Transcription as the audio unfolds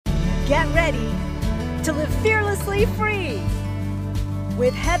Get ready to live fearlessly free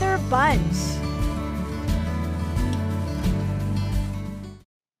with Heather Bunch.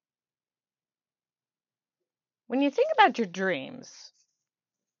 When you think about your dreams,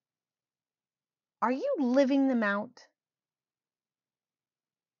 are you living them out?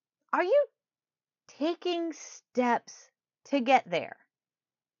 Are you taking steps to get there?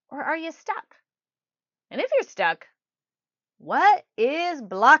 Or are you stuck? And if you're stuck, what is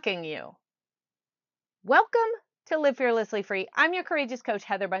blocking you? Welcome to Live Fearlessly Free. I'm your courageous coach,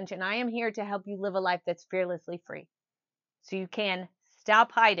 Heather Bunch, and I am here to help you live a life that's fearlessly free. So you can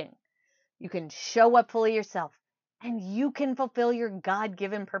stop hiding. You can show up fully yourself, and you can fulfill your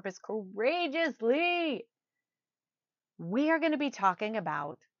God-given purpose courageously. We are going to be talking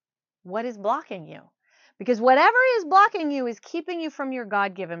about what is blocking you, because whatever is blocking you is keeping you from your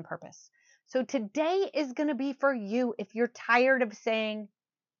God-given purpose. So today is going to be for you if you're tired of saying,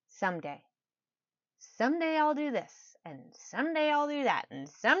 someday I'll do this, and someday I'll do that, and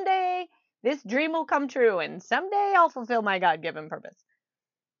someday this dream will come true, and someday I'll fulfill my God-given purpose.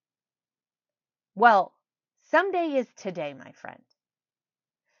 Well, someday is today, my friend.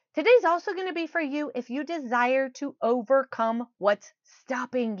 Today's also going to be for you if you desire to overcome what's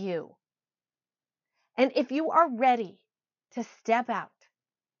stopping you. And if you are ready to step out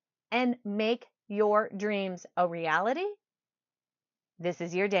and make your dreams a reality, this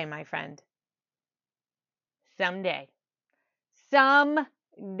is your day, my friend. Someday.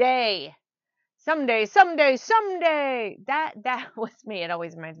 Someday. Someday, someday, someday. That was me. It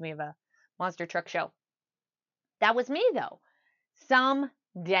always reminds me of a monster truck show. That was me, though.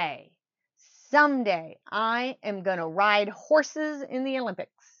 Someday. Someday I am going to ride horses in the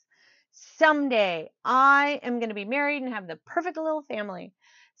Olympics. Someday I am going to be married and have the perfect little family.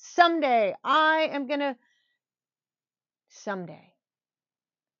 Someday I am going to... Someday.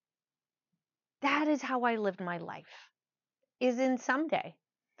 That is how I lived my life, is in someday.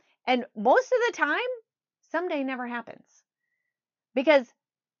 And most of the time, someday never happens. Because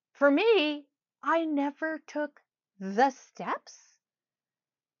for me, I never took the steps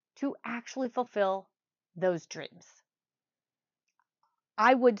to actually fulfill those dreams.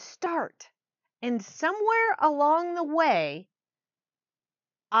 I would start, and somewhere along the way,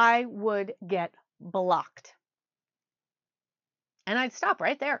 I would get blocked. And I'd stop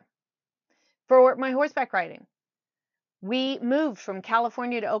right there. For my horseback riding, we moved from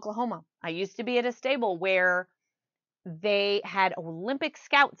California to Oklahoma. I used to be at a stable where they had Olympic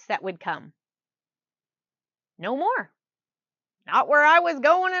scouts that would come. No more. Not where I was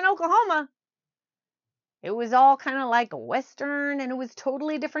going in Oklahoma. It was all kind of like a Western, and it was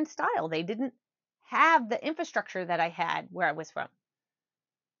totally different style. They didn't have the infrastructure that I had where I was from.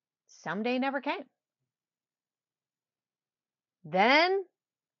 Someday never came. Then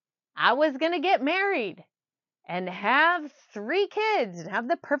I was going to get married and have 3 kids and have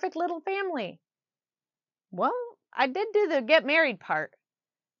the perfect little family. Well, I did do the get married part,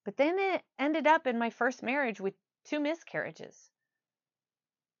 but then it ended up in my first marriage with 2 miscarriages.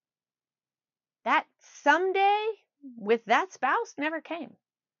 That someday with that spouse never came.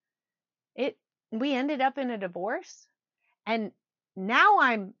 We ended up in a divorce, and now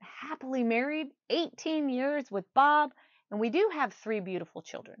I'm happily married, 18 years with Bob, and we do have 3 beautiful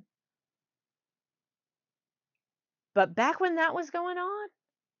children. But back when that was going on,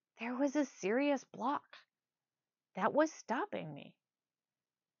 there was a serious block that was stopping me.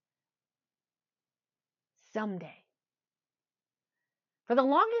 Someday. For the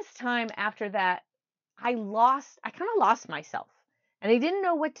longest time after that, I kind of lost myself. And I didn't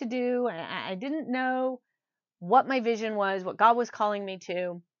know what to do. And I didn't know what my vision was, what God was calling me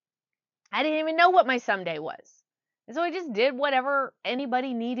to. I didn't even know what my someday was. And so I just did whatever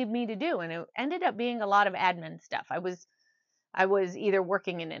anybody needed me to do. And it ended up being a lot of admin stuff. I was either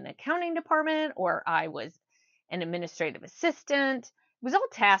working in an accounting department, or I was an administrative assistant. It was all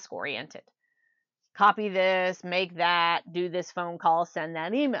task oriented. Copy this, make that, do this phone call, send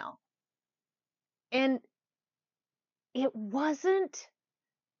that email. And it wasn't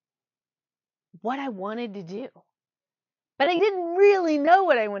what I wanted to do. But I didn't really know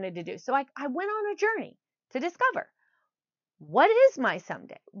what I wanted to do. So I went on a journey to discover, what is my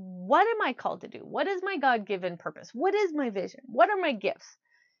someday? What am I called to do? What is my God-given purpose? What is my vision? What are my gifts?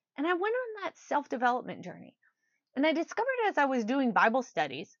 And I went on that self-development journey. And I discovered as I was doing Bible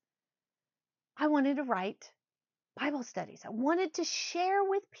studies, I wanted to write Bible studies. I wanted to share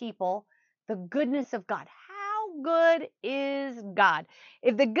with people the goodness of God. How good is God?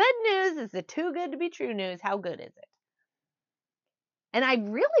 If the good news is the too good to be true news, how good is it? And I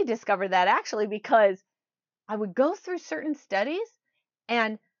really discovered that actually because I would go through certain studies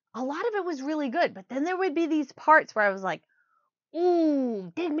and a lot of it was really good. But then there would be these parts where I was like,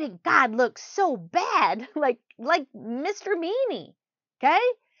 ooh, they make God look so bad, like Mr. Meanie. Okay?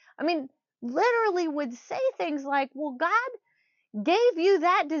 I mean, literally would say things like, well, God gave you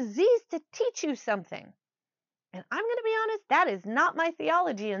that disease to teach you something. And I'm going to be honest, that is not my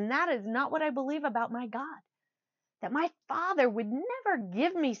theology, and that is not what I believe about my God. That my Father would never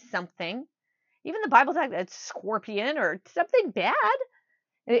give me something, even the Bible talks about a scorpion or something bad.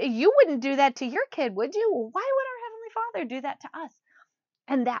 You wouldn't do that to your kid, would you? Well, why would our Heavenly Father do that to us?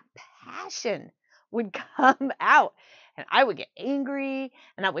 And that passion would come out, and I would get angry,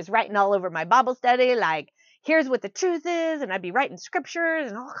 and I was writing all over my Bible study, like, here's what the truth is, and I'd be writing scriptures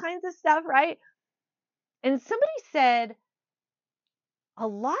and all kinds of stuff, right? And somebody said, a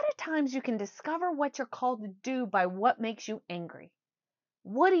lot of times you can discover what you're called to do by what makes you angry.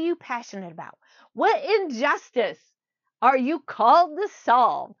 What are you passionate about? What injustice are you called to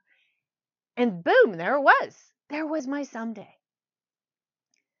solve? And boom, there it was. There was my someday.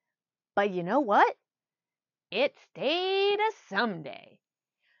 But you know what? It stayed a someday.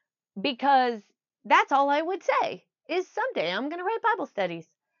 Because that's all I would say is someday I'm going to write Bible studies.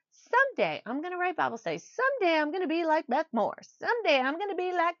 Someday I'm going to write Bible studies. Someday I'm going to be like Beth Moore. Someday I'm going to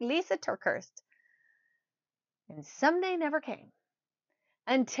be like Lisa Turkhurst. And someday never came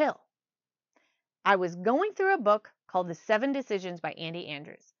until I was going through a book called The 7 Decisions by Andy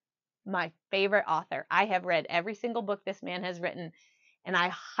Andrews, my favorite author. I have read every single book this man has written, and I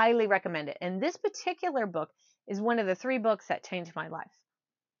highly recommend it. And this particular book is one of the 3 books that changed my life.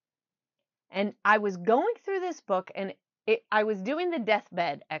 And I was going through this book, and I was doing the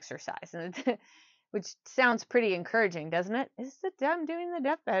deathbed exercise, which sounds pretty encouraging, doesn't it? I'm doing the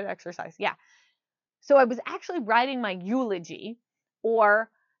deathbed exercise. Yeah. So I was actually writing my eulogy, or,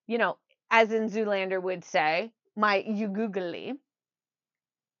 as in Zoolander would say, my eugoogly.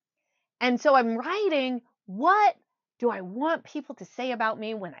 And so I'm writing, what do I want people to say about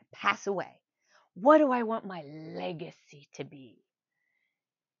me when I pass away? What do I want my legacy to be?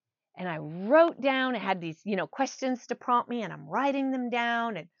 And I wrote down, I had these, questions to prompt me, and I'm writing them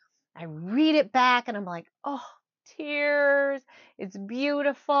down, and I read it back, and I'm like, oh, tears. It's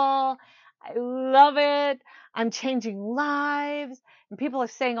beautiful. I love it. I'm changing lives, and people are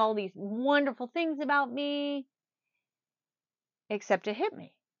saying all these wonderful things about me, except it hit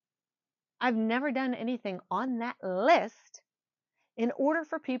me. I've never done anything on that list in order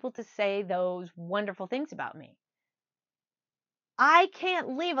for people to say those wonderful things about me. I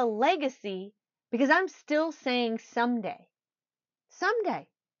can't leave a legacy because I'm still saying someday. Someday.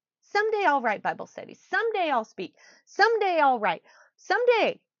 Someday I'll write Bible studies. Someday I'll speak. Someday I'll write.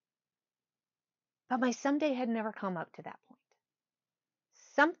 Someday. But my someday had never come up to that point.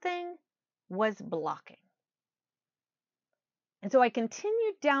 Something was blocking. And so I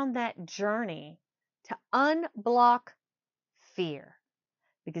continued down that journey to unblock fear,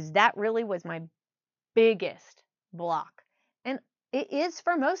 because that really was my biggest block. And it is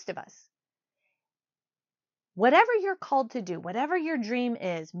for most of us. Whatever you're called to do, whatever your dream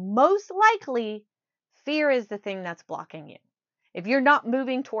is, most likely fear is the thing that's blocking you. If you're not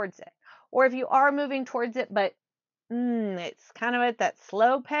moving towards it, or if you are moving towards it, but it's kind of at that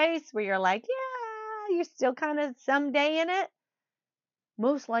slow pace where you're like, yeah, you're still kind of someday in it.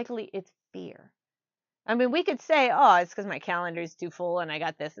 Most likely it's fear. I mean, we could say, oh, it's because my calendar is too full and I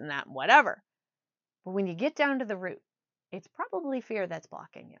got this and that and whatever. But when you get down to the root, it's probably fear that's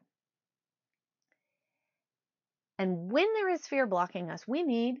blocking you. And when there is fear blocking us, we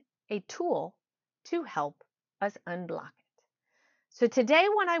need a tool to help us unblock it. So today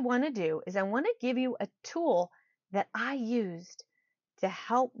what I want to do is I want to give you a tool that I used to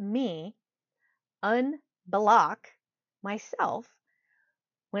help me unblock myself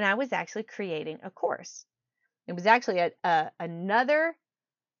when I was actually creating a course. It was actually another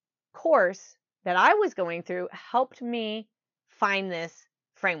course that I was going through helped me find this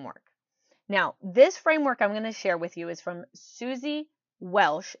framework. Now, this framework I'm going to share with you is from Susie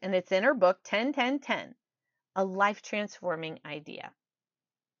Welch, and it's in her book 10-10-10, A Life Transforming Idea.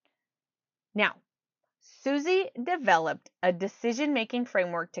 Now, Susie developed a decision-making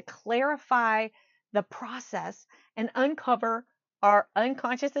framework to clarify the process and uncover our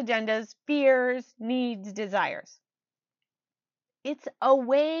unconscious agendas, fears, needs, desires. It's a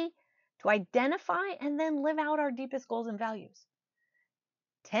way to identify and then live out our deepest goals and values.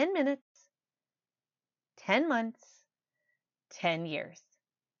 10 minutes, 10 months, 10 years.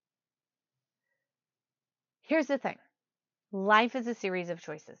 Here's the thing. Life is a series of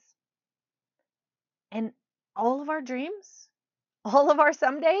choices. And all of our dreams, all of our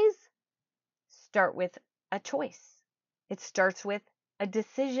some days start with a choice. It starts with a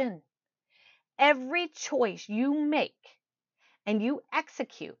decision. Every choice you make and you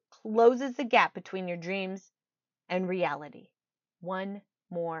execute closes the gap between your dreams and reality. One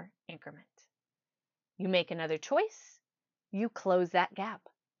more increment. You make another choice, you close that gap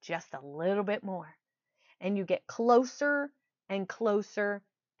just a little bit more, and you get closer and closer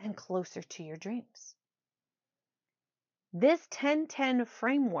and closer to your dreams. This 10-10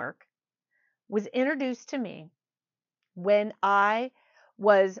 framework was introduced to me when I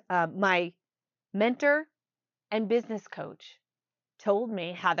was my mentor and business coach told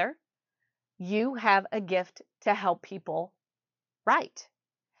me, Heather, you have a gift to help people write.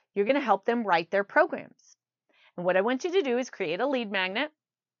 You're going to help them write their programs. And what I want you to do is create a lead magnet.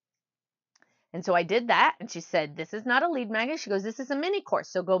 And so I did that. And she said, this is not a lead magnet. She goes, this is a mini course.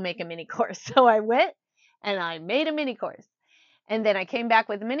 So go make a mini course. So I went and I made a mini course. And then I came back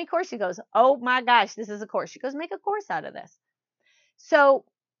with a mini course. She goes, oh my gosh, this is a course. She goes, make a course out of this. So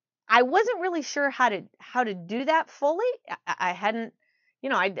I wasn't really sure how to do that fully. I hadn't,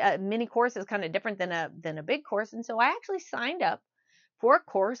 a mini course is kind of different than a big course. And so I actually signed up for a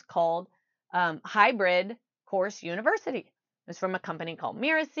course called Hybrid Course University. It's from a company called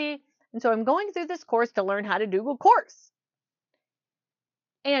Miracy. And so I'm going through this course to learn how to do a course.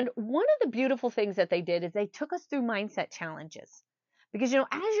 And one of the beautiful things that they did is they took us through mindset challenges. Because, as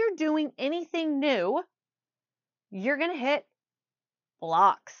you're doing anything new, you're going to hit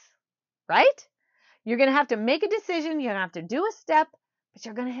blocks, right? You're going to have to make a decision. You're going to have to do a step, but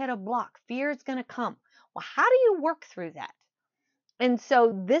you're going to hit a block. Fear is going to come. Well, how do you work through that? And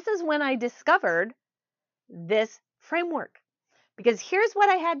so this is when I discovered this framework. Because here's what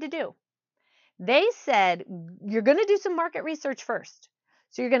I had to do. They said, you're going to do some market research first.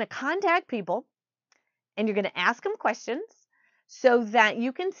 So you're going to contact people and you're going to ask them questions so that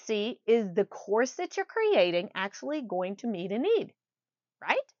you can see, is the course that you're creating actually going to meet a need,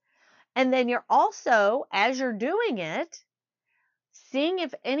 right? And then you're also, as you're doing it, seeing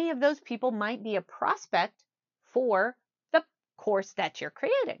if any of those people might be a prospect for the course that you're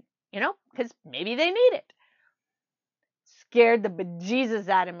creating, because maybe they need it. Scared the bejesus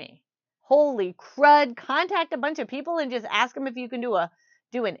out of me. Holy crud, contact a bunch of people and just ask them if you can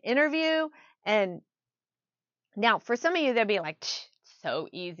do an interview. And now for some of you, they'll be like, so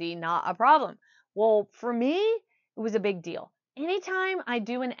easy, not a problem. Well, for me, it was a big deal. Anytime I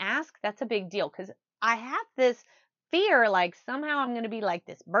do an ask, that's a big deal because I have this fear, like somehow I'm going to be like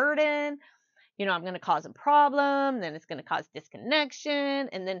this burden. I'm going to cause a problem. Then it's going to cause disconnection.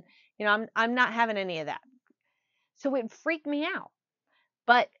 And then, I'm not having any of that. So it freaked me out.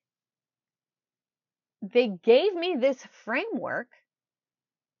 But they gave me this framework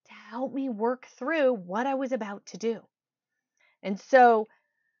to help me work through what I was about to do. And so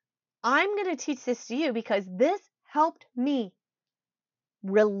I'm going to teach this to you because this helped me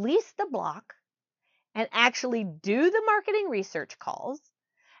release the block and actually do the marketing research calls,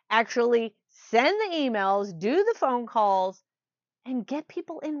 actually send the emails, do the phone calls, and get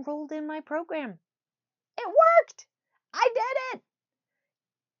people enrolled in my program. It worked. I did it.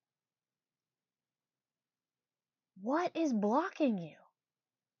 What is blocking you?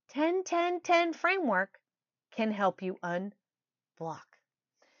 10-10-10 framework can help you unblock.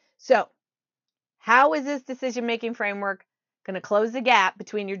 So, how is this decision-making framework going to close the gap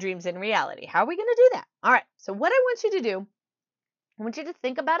between your dreams and reality? How are we going to do that? All right. So, what I want you to do, I want you to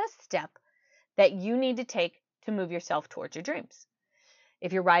think about a step that you need to take to move yourself towards your dreams.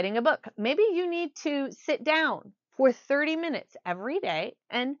 If you're writing a book, maybe you need to sit down for 30 minutes every day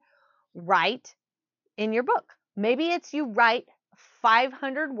and write in your book. Maybe it's you write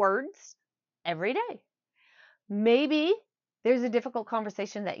 500 words every day. Maybe there's a difficult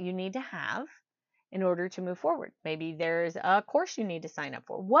conversation that you need to have in order to move forward. Maybe there's a course you need to sign up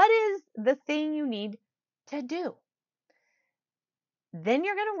for. What is the thing you need to do? Then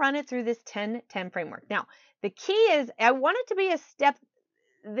you're going to run it through this 10-10 framework. Now, the key is I want it to be a step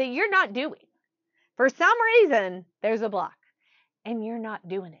that you're not doing. For some reason, there's a block and you're not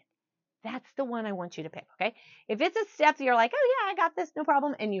doing it. That's the one I want you to pick, okay? If it's a step that you're like, oh yeah, I got this, no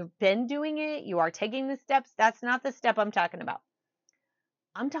problem, and you've been doing it, you are taking the steps, that's not the step I'm talking about.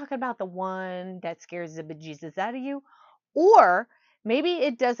 I'm talking about the one that scares the bejesus out of you, or maybe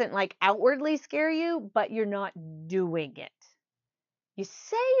it doesn't like outwardly scare you, but you're not doing it. You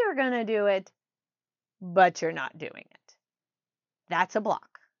say you're going to do it, but you're not doing it. That's a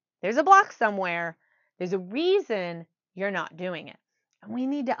block. There's a block somewhere. There's a reason you're not doing it. And we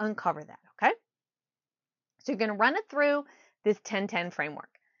need to uncover that, okay? So you're going to run it through this 10-10 framework.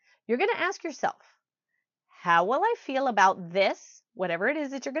 You're going to ask yourself, how will I feel about this, whatever it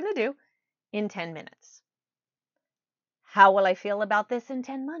is that you're going to do, in 10 minutes? How will I feel about this in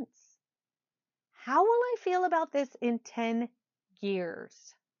 10 months? How will I feel about this in 10 years?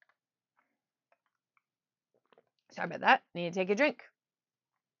 Sorry about that. Need to take a drink.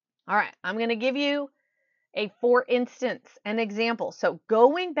 All right, I'm going to give you for instance, an example. So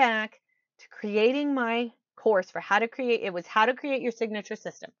going back to creating my course for how to create your signature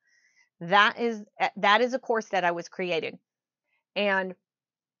system. That is a course that I was creating. And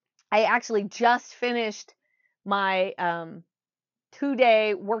I actually just finished my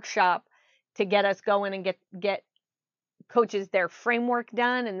 2-day workshop to get us going and get coaches their framework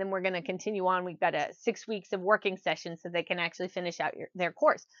done, and then we're going to continue on. We've got 6 weeks of working sessions so they can actually finish out their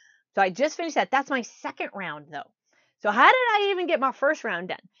course. So I just finished that. That's my second round though. So how did I even get my first round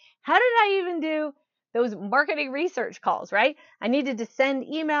done? How did I even do those marketing research calls, right? I needed to send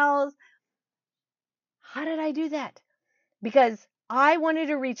emails. How did I do that? Because I wanted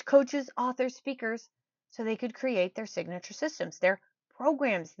to reach coaches, authors, speakers so they could create their signature systems, their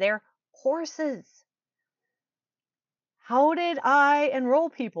programs, their courses. How did I enroll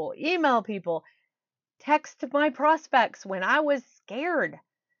people, email people, text my prospects when I was scared?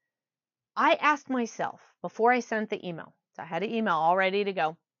 I asked myself before I sent the email, so I had an email all ready to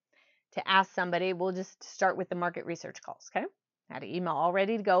go to ask somebody. We'll just start with the market research calls, okay? I had an email all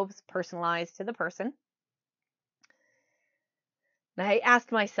ready to go, personalized to the person. And I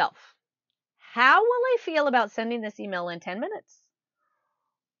asked myself, how will I feel about sending this email in 10 minutes?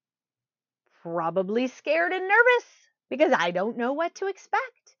 Probably scared and nervous because I don't know what to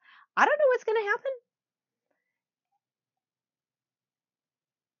expect. I don't know what's going to happen.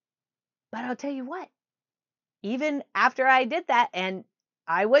 But I'll tell you what, even after I did that, and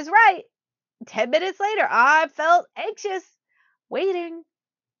I was right, 10 minutes later, I felt anxious, waiting,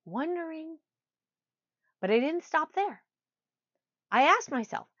 wondering. But I didn't stop there. I asked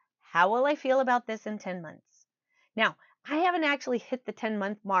myself, how will I feel about this in 10 months? Now, I haven't actually hit the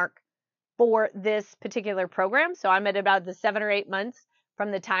 10-month mark for this particular program. So I'm at about the 7 or 8 months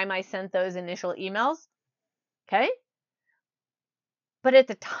from the time I sent those initial emails. Okay. But at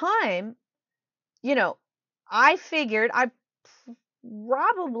the time, I figured I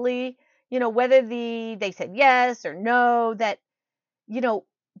probably, whether they said yes or no, that,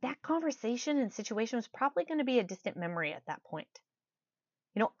 that conversation and situation was probably going to be a distant memory at that point.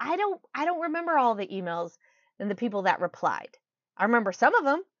 I don't remember all the emails and the people that replied. I remember some of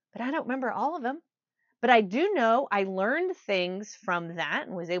them, but I don't remember all of them. But I do know I learned things from that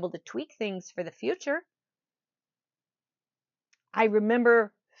and was able to tweak things for the future. I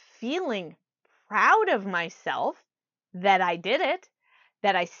remember feeling proud of myself that I did it,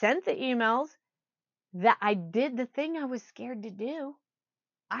 that I sent the emails, that I did the thing I was scared to do.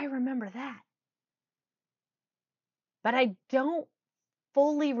 I remember that. But I don't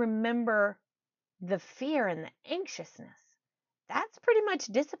fully remember the fear and the anxiousness. That's pretty much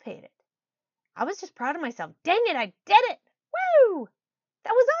dissipated. I was just proud of myself. Dang it, I did it. Woo!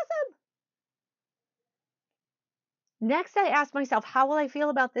 That was awesome. Next, I asked myself, how will I feel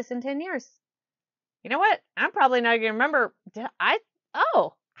about this in 10 years? You know what? I'm probably not going to remember. I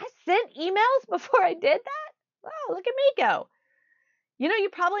sent emails before I did that? Wow, look at me go. You're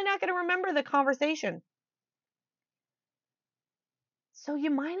probably not going to remember the conversation. So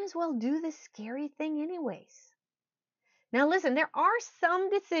you might as well do this scary thing anyways. Now listen, there are some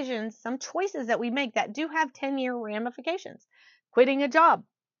decisions, some choices that we make that do have 10-year ramifications. Quitting a job,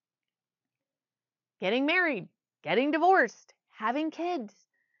 getting married, getting divorced, having kids.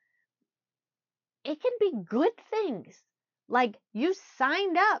 It can be good things, like you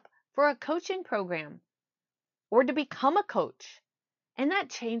signed up for a coaching program or to become a coach, and that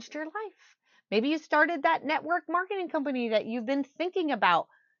changed your life. Maybe you started that network marketing company that you've been thinking about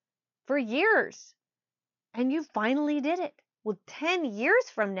for years, and you finally did it. Well, 10 years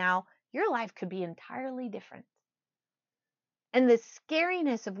from now, your life could be entirely different. And the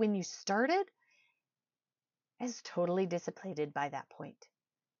scariness of when you started is totally dissipated by that point.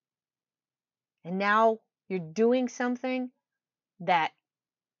 And now you're doing something that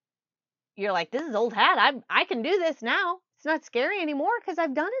you're like, this is old hat. I can do this now. It's not scary anymore because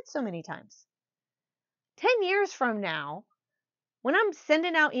I've done it so many times. 10 years from now, when I'm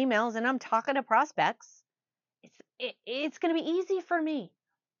sending out emails and I'm talking to prospects, it's going to be easy for me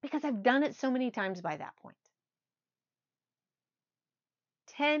because I've done it so many times by that point.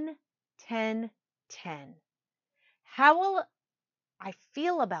 10, 10, 10. How will I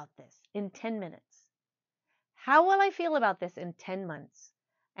feel about this in 10 minutes? How will I feel about this in 10 months?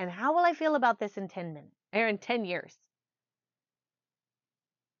 And how will I feel about this in 10 minutes or in 10 years?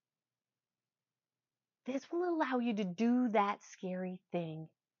 This will allow you to do that scary thing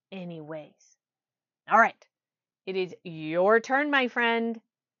anyways. All right. It is your turn, my friend.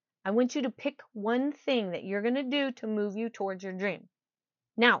 I want you to pick one thing that you're going to do to move you towards your dream.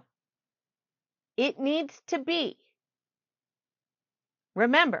 Now, it needs to be,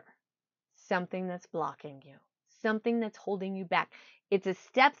 remember, something that's blocking you, something that's holding you back. It's a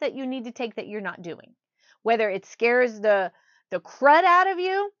step that you need to take that you're not doing. Whether it scares the crud out of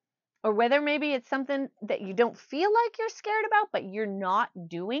you, or whether maybe it's something that you don't feel like you're scared about, but you're not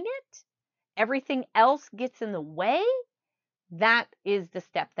doing it. Everything else gets in the way. That is the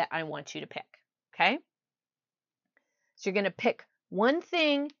step that I want you to pick. Okay? So you're going to pick one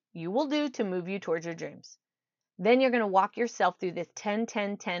thing you will do to move you towards your dreams. Then you're going to walk yourself through this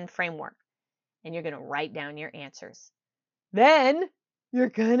 10-10-10 framework, and you're going to write down your answers. Then you're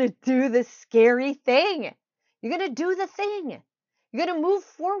going to do the scary thing. You're going to do the thing. You're going to move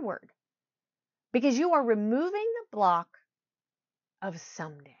forward because you are removing the block of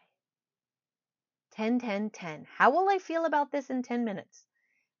someday. 10-10-10. How will I feel about this in 10 minutes?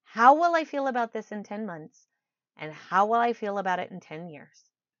 How will I feel about this in 10 months? And how will I feel about it in 10 years?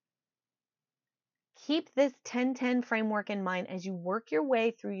 Keep this 10-10 framework in mind as you work your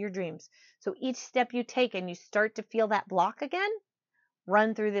way through your dreams. So each step you take and you start to feel that block again,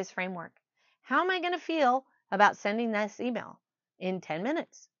 run through this framework. How am I going to feel about sending this email in 10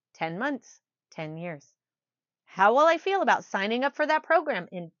 minutes, 10 months, 10 years? How will I feel about signing up for that program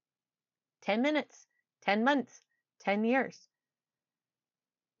in 10 minutes, 10 months, 10 years?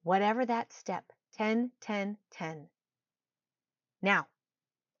 Whatever that step, 10-10-10. Now,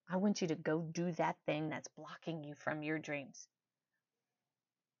 I want you to go do that thing that's blocking you from your dreams.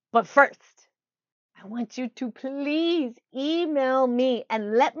 But first, I want you to please email me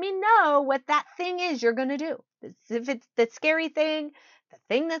and let me know what that thing is you're going to do. If it's the scary thing, the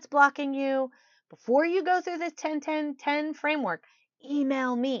thing that's blocking you, before you go through this 10-10-10 framework,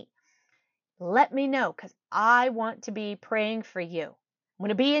 email me. Let me know because I want to be praying for you. I'm going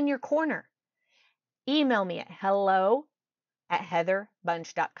to be in your corner. Email me at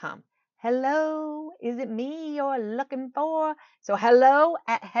hello@heatherbunch.com. Hello, is it me you're looking for? So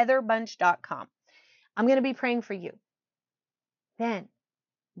hello@heatherbunch.com. I'm going to be praying for you. Then,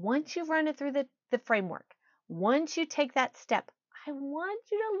 once you've run it through the framework, once you take that step, I want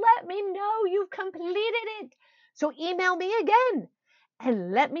you to let me know you've completed it. So email me again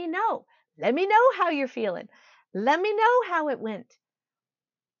and let me know. Let me know how you're feeling. Let me know how it went.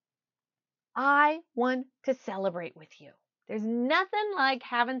 I want to celebrate with you. There's nothing like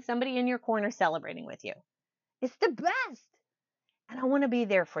having somebody in your corner celebrating with you. It's the best. And I want to be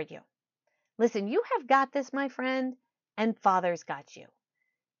there for you. Listen, you have got this, my friend, and Father's got you.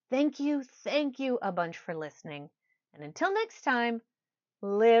 Thank you a bunch for listening. And until next time,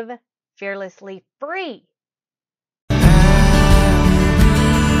 live fearlessly free.